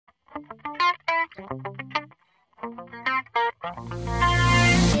This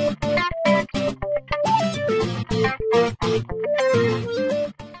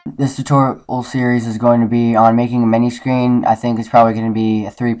tutorial series is going to be on making a menu screen. I think it's probably going to be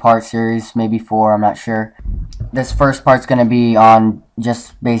a 3-part series, maybe 4, I'm not sure. This first part's going to be on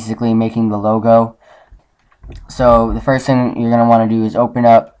just basically making the logo. So the first thing you're going to want to do is open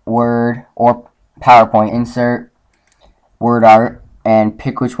up Word or PowerPoint, insert Word Art, and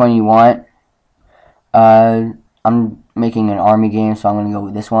pick which one you want. I'm making an army game, so I'm going to go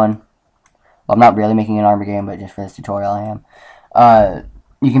with this one. Well, I'm not really making an army game, but just for this tutorial I am.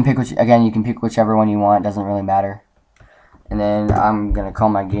 You can pick whichever one you want, doesn't really matter. And then I'm going to call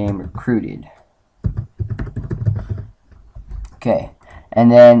my game Recruited. Okay,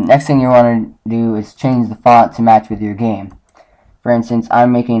 and then next thing you want to do is change the font to match with your game. For instance,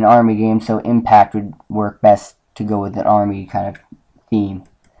 I'm making an army game, so Impact would work best to go with an army kind of theme.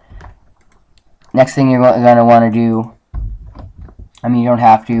 Next thing you're going to want to do, I mean, you don't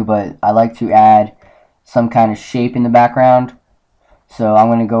have to, but I like to add some kind of shape in the background. So I'm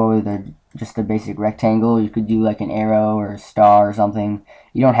going to go with just a basic rectangle. You could do like an arrow or a star or something.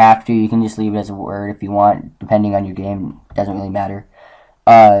 You don't have to. You can just leave it as a word if you want, depending on your game. It doesn't really matter.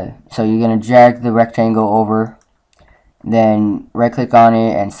 So you're going to drag the rectangle over, then right click on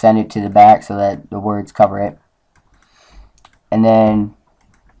it and send it to the back so that the words cover it. And then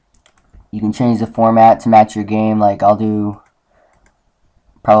you can change the format to match your game. Like I'll do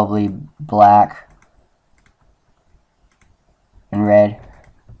probably black and red,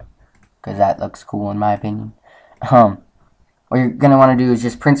 because that looks cool in my opinion. What you're going to want to do is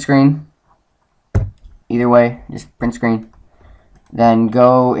just print screen. Either way, just print screen. Then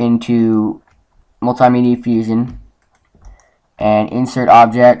go into Multimedia Fusion and insert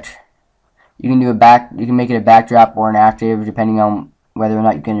object. You can make it a backdrop or an active depending on whether or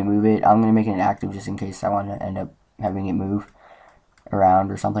not you're going to move it. I'm going to make it an active just in case I want to end up having it move around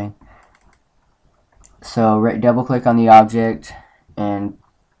or something. So double click on the object and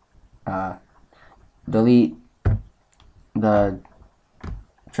delete the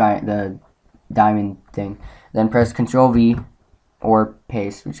diamond thing. Then press Ctrl V or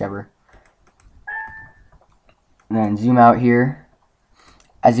paste, whichever. And then zoom out here.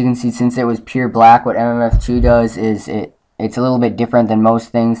 As you can see, since it was pure black, what MMF2 does is it's a little bit different than most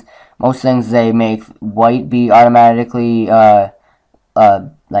things. Most things they make white be automatically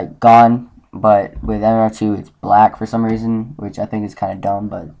like gone. But with MMF2 it's black for some reason, which I think is kind of dumb,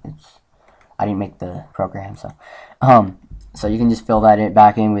 but I didn't make the program, so so you can just fill that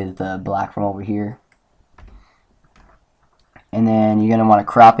back in with the black from over here. And then you're going to want to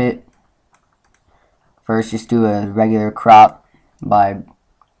crop it. First, just do a regular crop by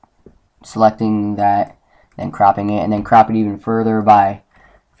selecting that, then cropping it, and then crop it even further by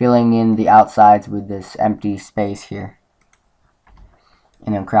filling in the outsides with this empty space here,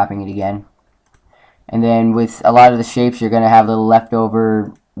 and then cropping it again. And then with a lot of the shapes, you're going to have little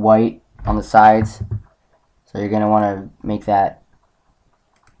leftover white on the sides. So you're going to want to make that,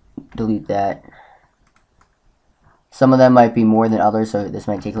 delete that. Some of them might be more than others, so this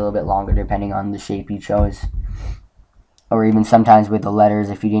might take a little bit longer depending on the shape you chose. Or even sometimes with the letters,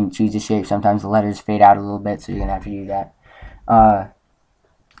 if you didn't choose the shape, sometimes the letters fade out a little bit, so you're going to have to do that.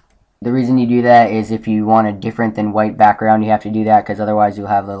 The reason you do that is if you want a different than white background, you have to do that, because otherwise you'll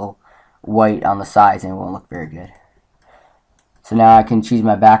have little white on the sides and it won't look very good. So now I can choose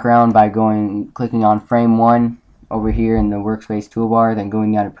my background by clicking on frame 1 over here in the workspace toolbar, then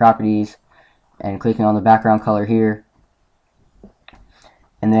going down to properties and clicking on the background color here.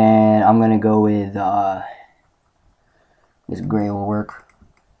 And then I'm going to go with this gray will work.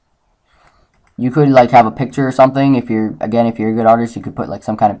 You could like have a picture or something. If you're a good artist, you could put like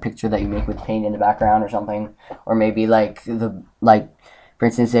some kind of picture that you make with paint in the background or something, or maybe like for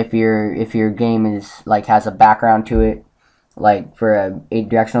instance, if your game is like has a background to it, like for a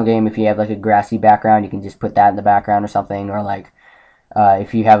 8-directional game, if you have like a grassy background, you can just put that in the background or something. Or like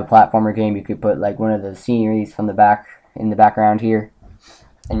if you have a platformer game, you could put like one of the sceneries from the back in the background here,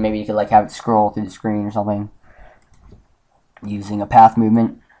 and maybe you could like have it scroll through the screen or something using a path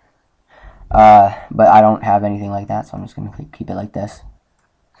movement. But I don't have anything like that, so I'm just going to keep it like this.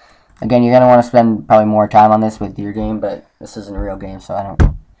 Again, you're going to want to spend probably more time on this with your game, but this isn't a real game, so I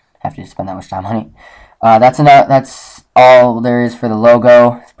don't have to spend that much time on it. That's all there is for the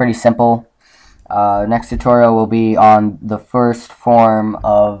logo. It's pretty simple. Next tutorial will be on the first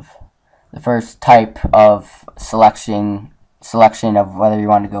type of selection of whether you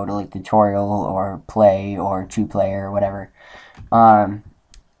want to go to like tutorial or play or 2-player or whatever.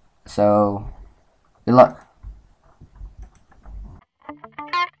 So good luck.